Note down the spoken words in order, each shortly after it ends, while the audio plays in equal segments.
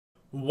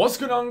What's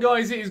going on,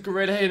 guys? It is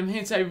Gorilla here. I'm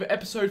here today with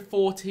episode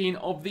 14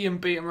 of the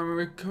Unbeaten.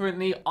 We're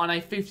currently on a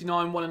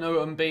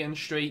 59-1-0 unbeaten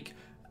streak.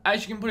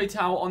 As you can probably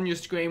tell on your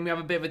screen, we have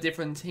a bit of a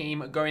different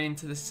team going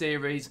into the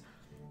series.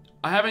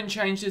 I haven't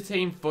changed the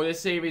team for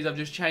this series, I've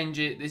just changed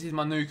it. This is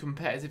my new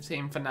competitive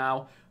team for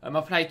now.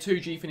 I've played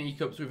 2 G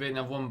Cups with it and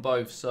I've won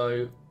both,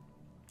 so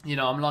you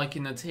know, I'm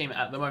liking the team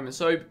at the moment.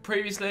 So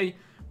previously,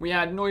 we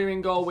had Neuer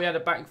in goal, we had a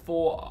back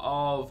four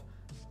of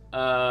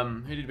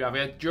who did we have? We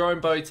had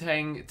Jerome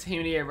Boateng,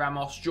 Timo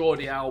Ramos,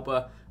 Jordi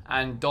Alba,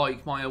 and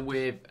Dijkmeyer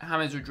with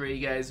James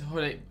Rodriguez,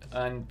 Hullet,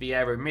 and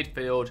Vieira in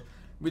midfield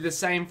with the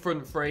same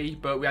front three,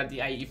 but we had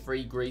the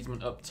 83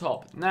 Griezmann up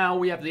top. Now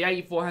we have the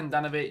 84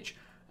 Handanovic,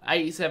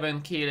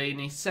 87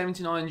 Chiellini,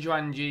 79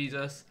 Joan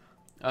Jesus,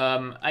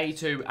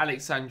 82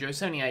 Alexandro,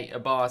 78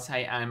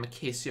 Abate, and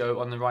Makisio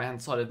on the right hand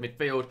side of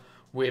midfield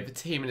with the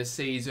team of the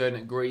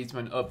season,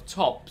 Griezmann up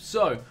top.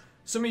 So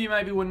some of you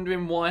may be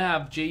wondering why I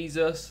have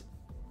Jesus.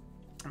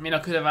 I mean, I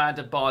could have had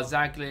a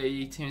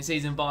Barzagli, team of the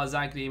season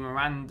Barzagli,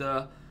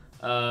 Miranda,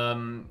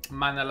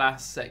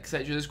 Manolas,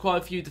 etc. There's quite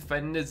a few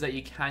defenders that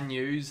you can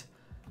use,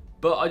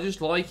 but I just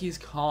like his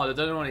card. I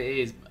don't know what it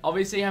is.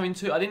 Obviously, having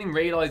two, I didn't even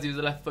realise he was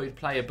a left-footed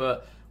player,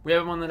 but we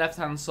have him on the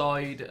left-hand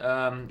side.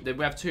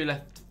 We have 2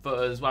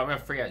 left-footers. Well, we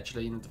have 3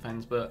 actually in the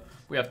defence, but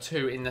we have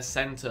 2 in the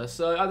centre.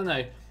 So, I don't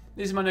know.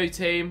 This is my new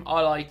team. I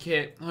like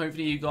it.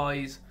 Hopefully, you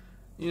guys,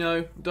 you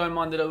know, don't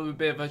mind a little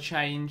bit of a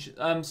change.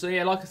 So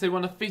yeah, like I said, we're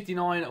on a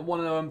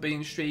 59-1-0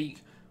 unbeaten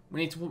streak.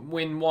 We need to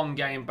win 1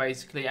 game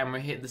basically, and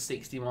we hit the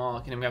 60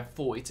 mark, and then we have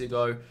 40 to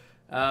go.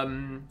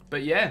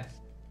 But yeah,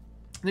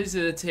 this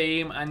is the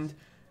team, and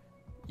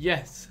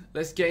yes,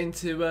 let's get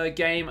into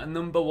game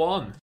number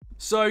 1.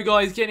 So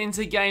guys, getting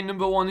into game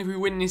number 1, if we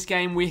win this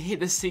game, we hit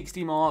the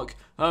 60 mark.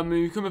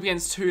 We come up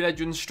against 2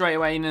 legends straight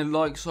away in the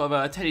likes of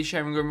Teddy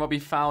Sheringham, Robbie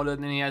Fowler,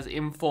 and then he has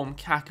informed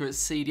Kaka at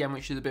CDM,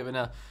 which is a bit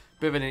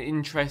of an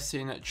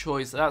interesting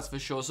choice, that's for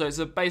sure. So it's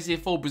basically a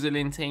full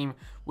Brazilian team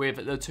with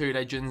the 2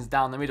 legends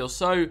down the middle.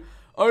 So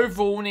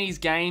overall in these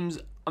games,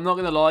 I'm not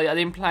going to lie, I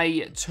didn't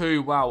play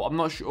too well. I'm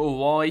not sure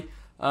why.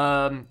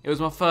 It was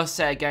my first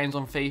set of games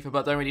on FIFA, but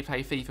I don't really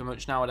play FIFA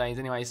much nowadays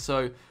anyway.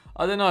 So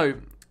I don't know.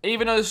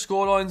 Even though the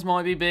scorelines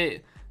might be a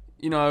bit,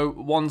 you know,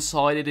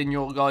 one-sided in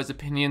your guys'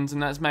 opinions,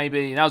 and that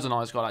was a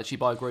nice goal actually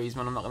by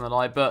Griezmann, I'm not going to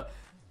lie, but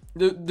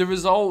the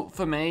result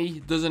for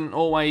me doesn't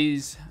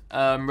always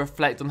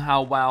reflect on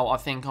how well I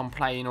think I'm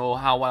playing or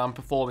how well I'm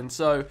performing.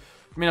 So,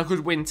 I mean, I could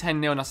win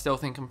 10-0 and I still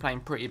think I'm playing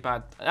pretty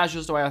bad. That's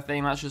just the way I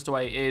think. That's just the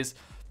way it is.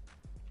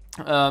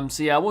 So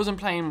yeah, I wasn't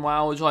playing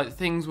well. It just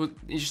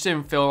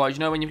didn't feel right. You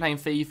know, when you're playing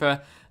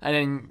FIFA and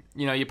then,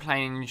 you know, you're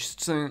playing,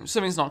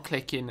 something's not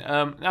clicking.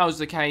 That was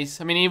the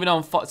case. I mean, even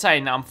on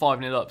saying that I'm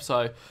 5-0 up,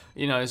 so,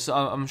 you know, so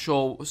I'm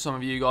sure some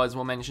of you guys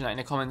will mention that in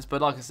the comments.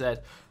 But like I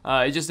said,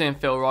 it just didn't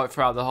feel right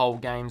throughout the whole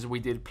games we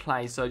did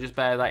play. So just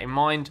bear that in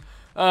mind.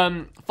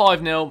 5-0,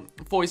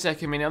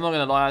 42nd minute. I'm not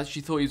going to lie, I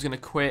actually thought he was going to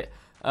quit.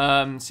 So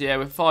yeah,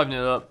 we're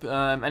 5-0 up.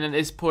 And at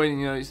this point,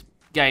 you know, it's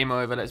game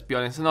over, let's be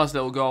honest. A nice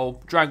little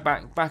goal, drag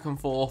back and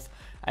forth,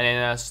 and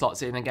then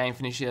slots it in the game,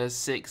 finishes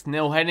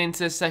 6-0. Heading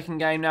into the second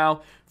game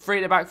now. 3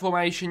 at the back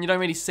formation. You don't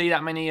really see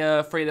that many 3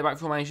 at the back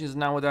formations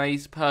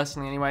nowadays,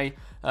 personally anyway.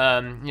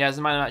 He has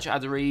the man of the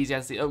match Aduriz, he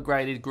has the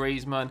upgraded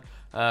Griezmann,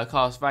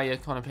 Carlos Vela,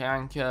 Conor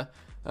Pianca.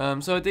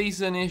 So a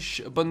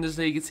decent-ish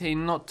Bundesliga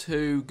team, not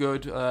too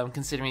good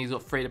considering he's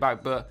got 3 at the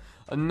back, but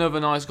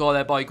another nice goal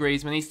there by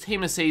Griezmann. His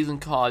team of the season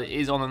card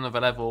is on another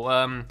level.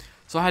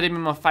 So I had him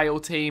in my fail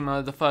team,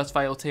 the first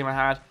fail team I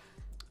had.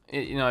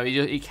 You know,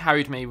 he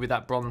carried me with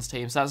that bronze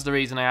team, so that's the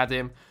reason I had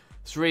him.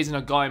 It's the reason I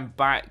got him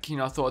back. You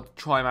know, I thought I'd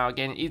try him out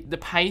again. The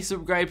pace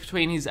upgrade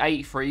between his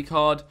 83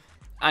 card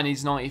and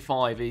his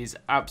 95 is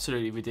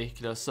absolutely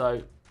ridiculous.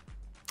 So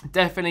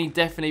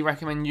definitely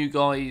recommend you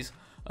guys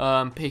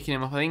picking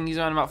him up. I think he's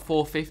around about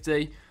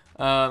 450.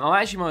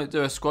 I actually might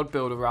do a squad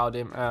build around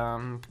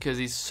him because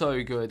he's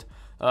so good.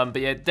 But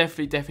yeah,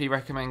 definitely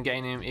recommend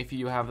getting him if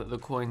you have the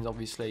coins,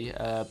 obviously.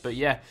 But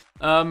yeah,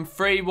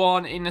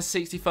 3-1 in the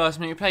 61st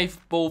minute. We play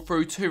ball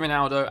through to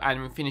Ronaldo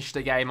and we finish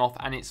the game off,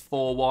 and it's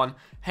 4-1.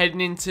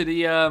 Heading into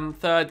the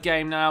third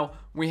game now,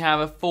 we have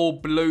a full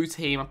blue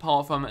team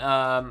apart from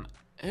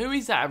who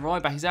is that at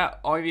right back? Is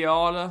that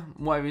Iviala,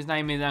 whatever his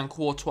name is, and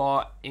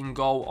Courtois in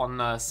goal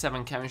on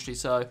 7 chemistry.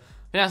 So I think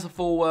that's a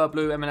full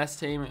blue MLS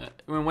team.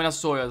 When I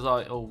saw it, I was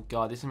like, oh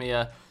god, it's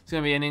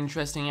gonna be an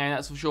interesting game,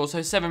 that's for sure.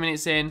 So 7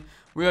 minutes in,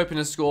 we open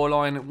the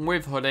scoreline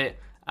with Hullet,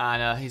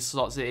 and he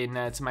slots it in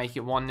there to make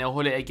it 1-0.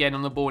 Hullet again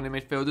on the ball in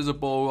the midfield, does a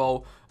ball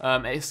roll,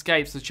 it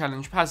escapes the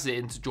challenge, passes it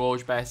into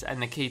George Best,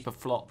 and the keeper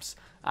flops,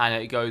 and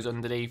it goes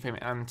underneath him,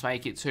 and to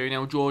make it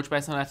 2-0. George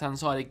Best on the left-hand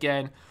side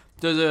again,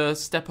 does a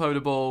step over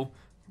the ball,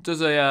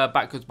 does a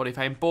backwards body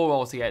feint, ball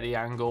roll to get the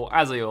angle,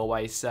 as I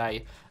always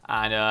say,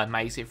 and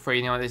makes it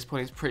 3-0. At this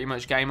point, it's pretty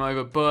much game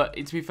over, but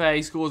to be fair,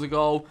 he scores a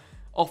goal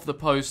off the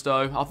post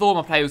though. I thought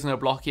my player was going to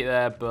block it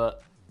there,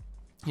 but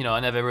you know,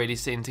 I never really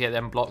seem to get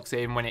them blocks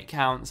in when it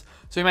counts.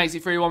 So he makes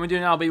it 3-1. We're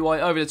doing LB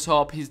White over the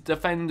top. His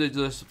defender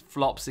just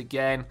flops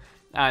again.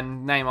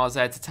 and Neymar's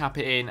there to tap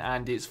it in,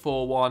 and it's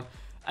 4-1.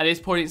 At this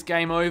point, it's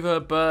game over,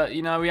 but,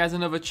 you know, he has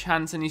another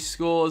chance and he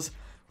scores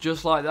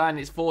just like that, and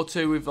it's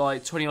 4-2 with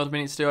like 20-odd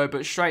minutes to go,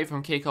 but straight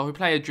from kickoff, we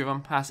play a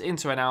driven pass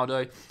into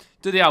Ronaldo,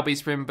 do the LB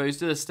sprint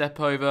boost, do the step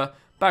over,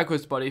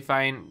 backwards body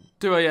feint,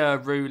 do a a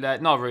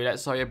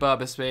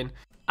Berber spin,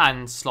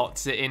 and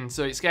slots it in.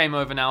 So it's game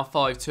over now,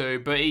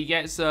 5-2, but he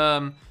gets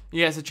a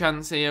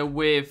chance here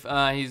with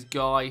his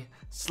guy,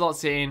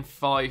 slots it in,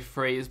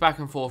 5-3. It's back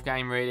and forth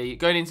game really.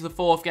 Going into the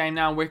fourth game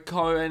now, we're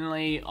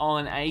currently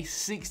on a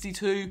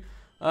 62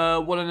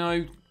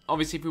 1-0.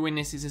 Obviously, if we win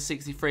this, it's a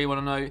 63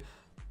 1-0.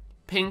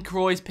 Pink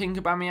Royce, Pink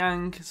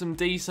Aubameyang, some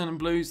decent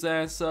blues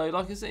there. So,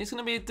 like I said, it's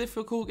going to be a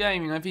difficult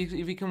game. You know, if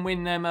he can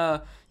win them,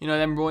 you know,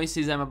 them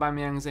Royces, them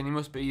Aubameyangs, then he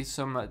must be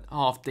some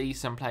half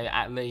decent player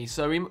at least.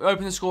 So we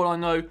open the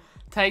scoreline though.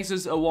 Takes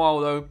us a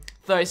while though.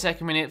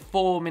 32nd minute,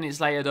 4 minutes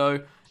later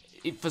though,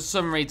 for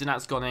some reason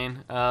that's gone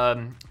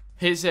in.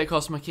 Hits it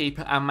across my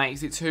keeper and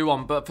makes it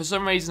 2-1. But for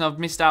some reason I've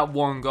missed out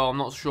one goal. I'm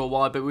not sure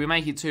why, but we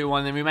make it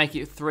 2-1. Then we make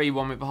it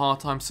 3-1 with a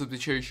half-time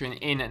substitution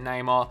in at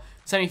Neymar.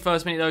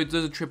 71st minute though,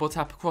 does a triple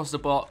tap across the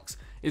box.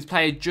 His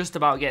player just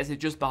about gets it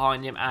just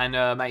behind him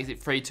and makes it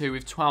 3-2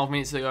 with 12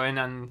 minutes to go in.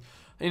 And,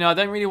 you know, I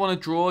don't really want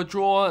to draw. A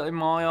draw, in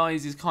my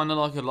eyes, is kind of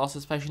like a loss,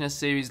 especially in a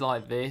series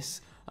like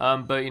this.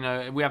 But, you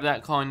know, we have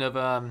that kind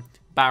of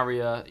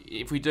barrier.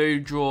 If we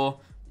do draw,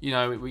 you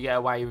know, we get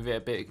away with it a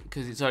bit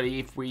because it's only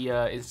if we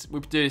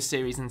do this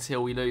series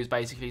until we lose,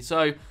 basically.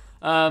 So,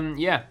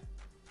 yeah.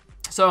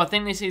 So I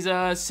think this is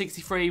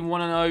 63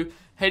 1-0.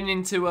 Heading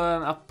into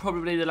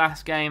probably the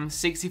last game,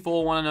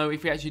 64 1-0.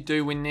 If we actually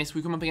do win this,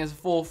 we come up against a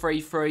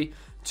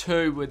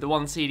 4-3-3-2 with the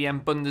one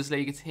CDM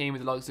Bundesliga team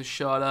with the likes of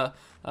Schürrle,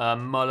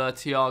 Muller,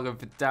 Thiago,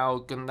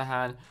 Vidal,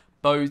 Gundogan,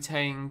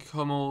 Boateng,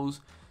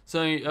 Hummels.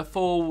 So a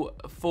full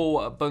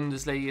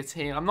Bundesliga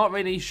team. I'm not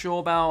really sure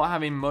about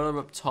having Muller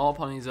up top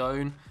on his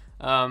own,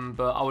 but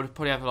I would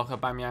probably have like a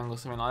Aubameyang or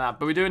something like that.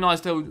 But we do a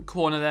nice little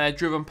corner there,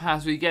 driven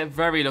pass. We get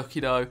very lucky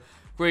though.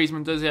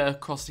 Griezmann does it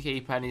across the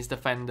keeper and his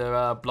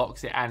defender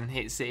blocks it and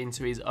hits it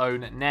into his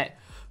own net.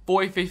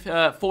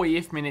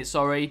 40th minute,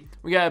 sorry.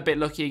 We get a bit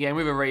lucky again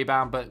with a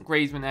rebound, but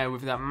Griezmann there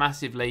with that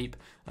massive leap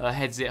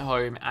heads it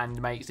home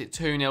and makes it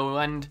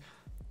 2-0. And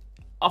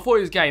I thought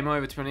it was game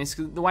over, to be honest,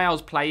 because the way I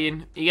was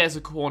playing, he gets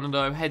a corner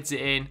though, heads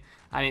it in,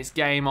 and it's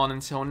game on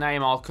until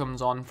Neymar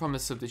comes on from the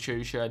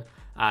substitution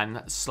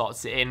and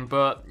slots it in.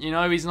 But, you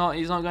know, he's not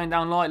going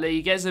down lightly.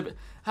 He gets a bit...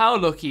 How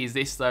lucky is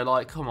this though?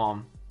 Like, come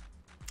on.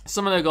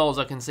 Some of the goals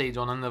I concede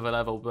on another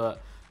level,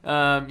 but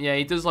yeah,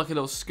 he does like a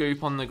little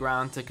scoop on the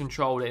ground to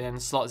control it and then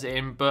slots it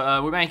in.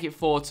 But we make it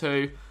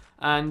 4-2.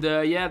 And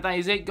yeah, that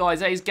is it, guys.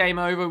 That is game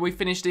over. We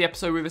finished the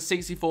episode with a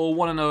 64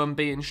 1-0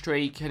 unbeaten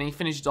streak, and he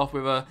finishes off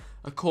with a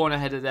corner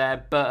header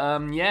there.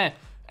 But yeah,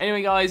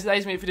 anyway, guys, that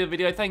is it for the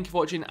video. Thank you for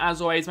watching.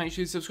 As always, make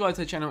sure you subscribe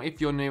to the channel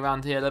if you're new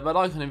around here. Leave a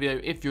like on the video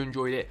if you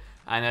enjoyed it,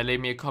 and leave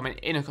me a comment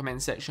in the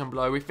comment section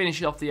below. We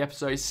finished off the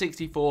episode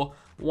 64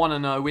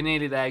 1-0. We're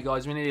nearly there,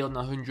 guys. We're nearly on the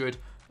 100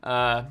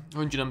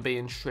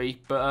 unbeaten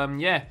streak. But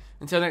yeah,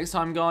 until next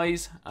time,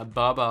 guys,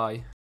 bye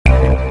bye.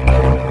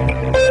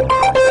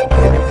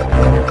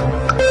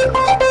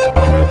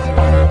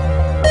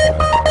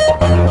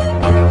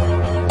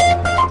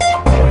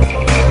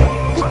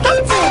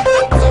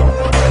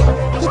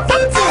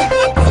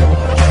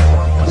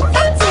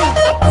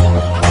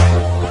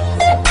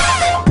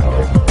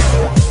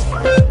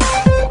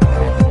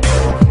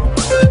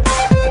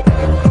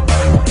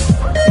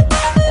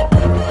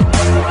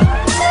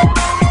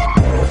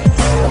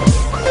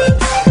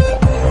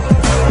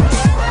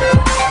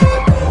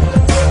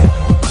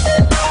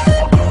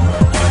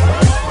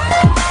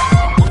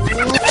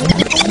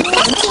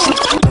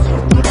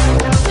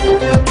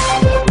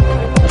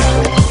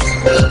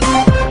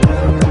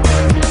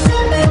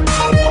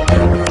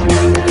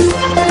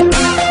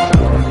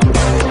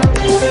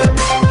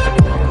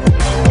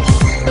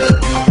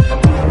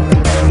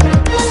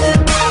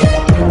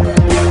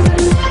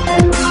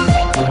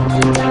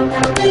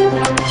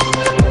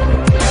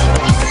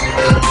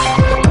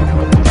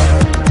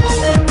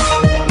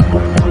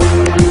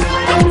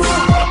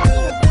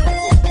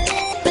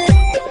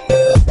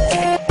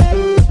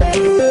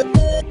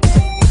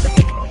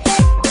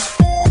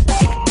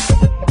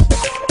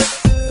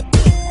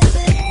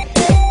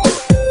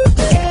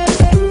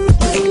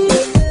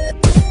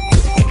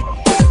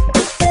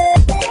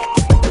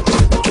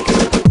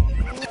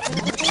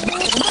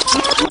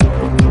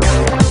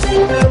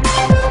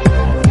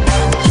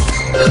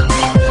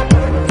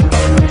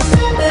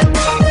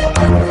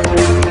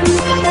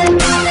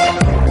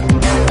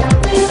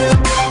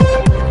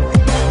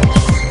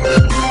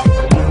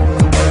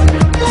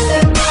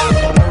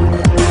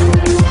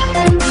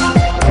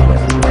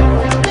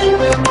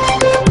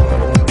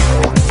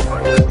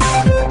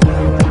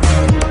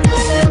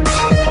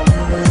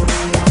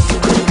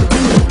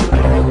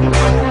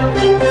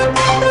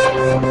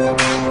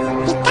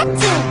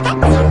 Pikachu!